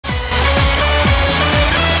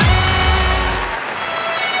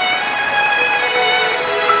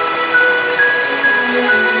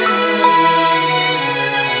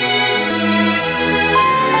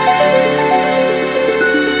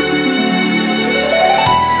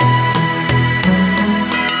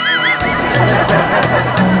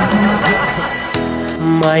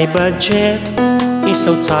My budget is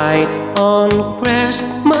so tight on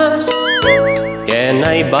Christmas. Can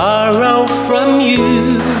I borrow from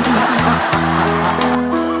you?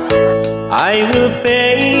 I will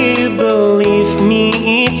pay you, believe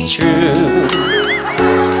me, it's true.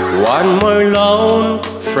 One more loan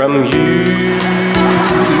from you.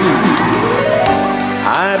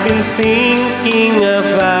 I've been thinking a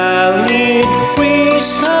valid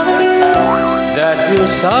reason that will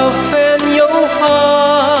soften your heart.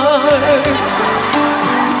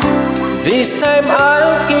 This time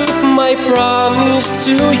I'll keep my promise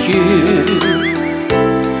to you.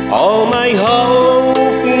 All my hope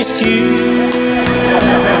is you.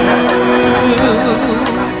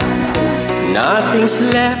 Nothing's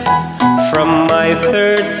left from my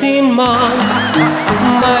 13-month.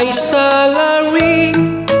 My salary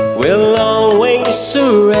will always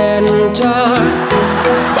surrender.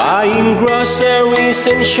 Buying groceries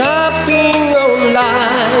and shopping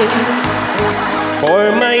online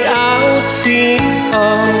for my outfit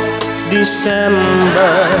of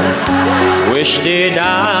December. Wish that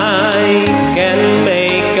I can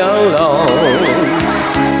make alone,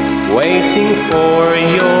 waiting for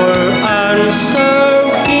your answer.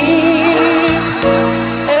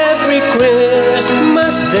 Every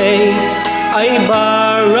Christmas day I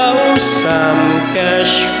borrow some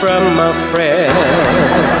cash from a friend.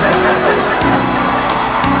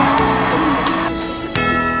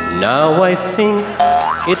 Now I think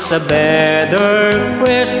it's a better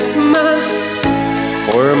Christmas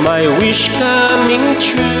for my wish coming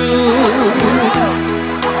true.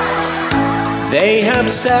 They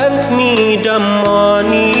have sent me the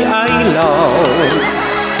money I love.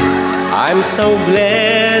 I'm so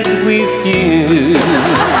glad with you.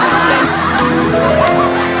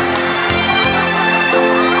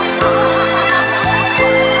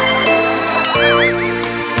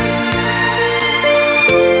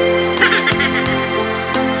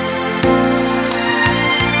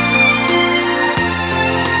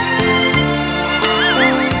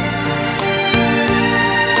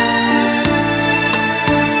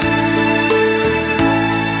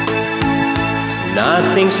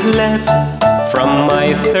 Nothing's left from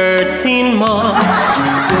my 13-month.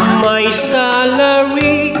 My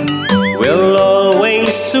salary will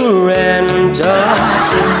always surrender.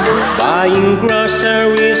 Buying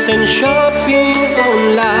groceries and shopping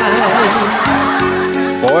online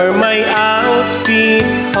for my outfit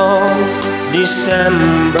of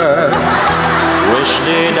December. Wish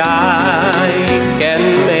that I can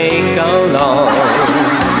make alone,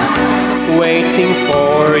 waiting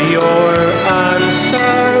for your answer.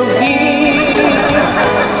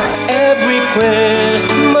 Every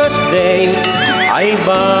Christmas day I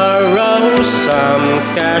borrow some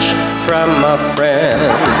cash from a friend.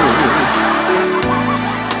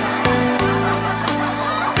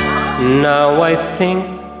 Now I think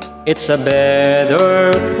it's a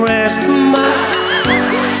better Christmas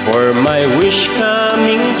for my wish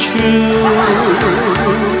coming true.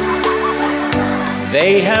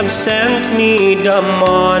 They have sent me the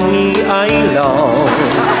money I love.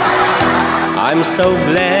 I'm so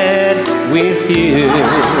glad with you.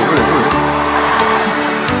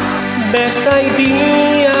 Best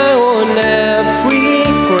idea on earth.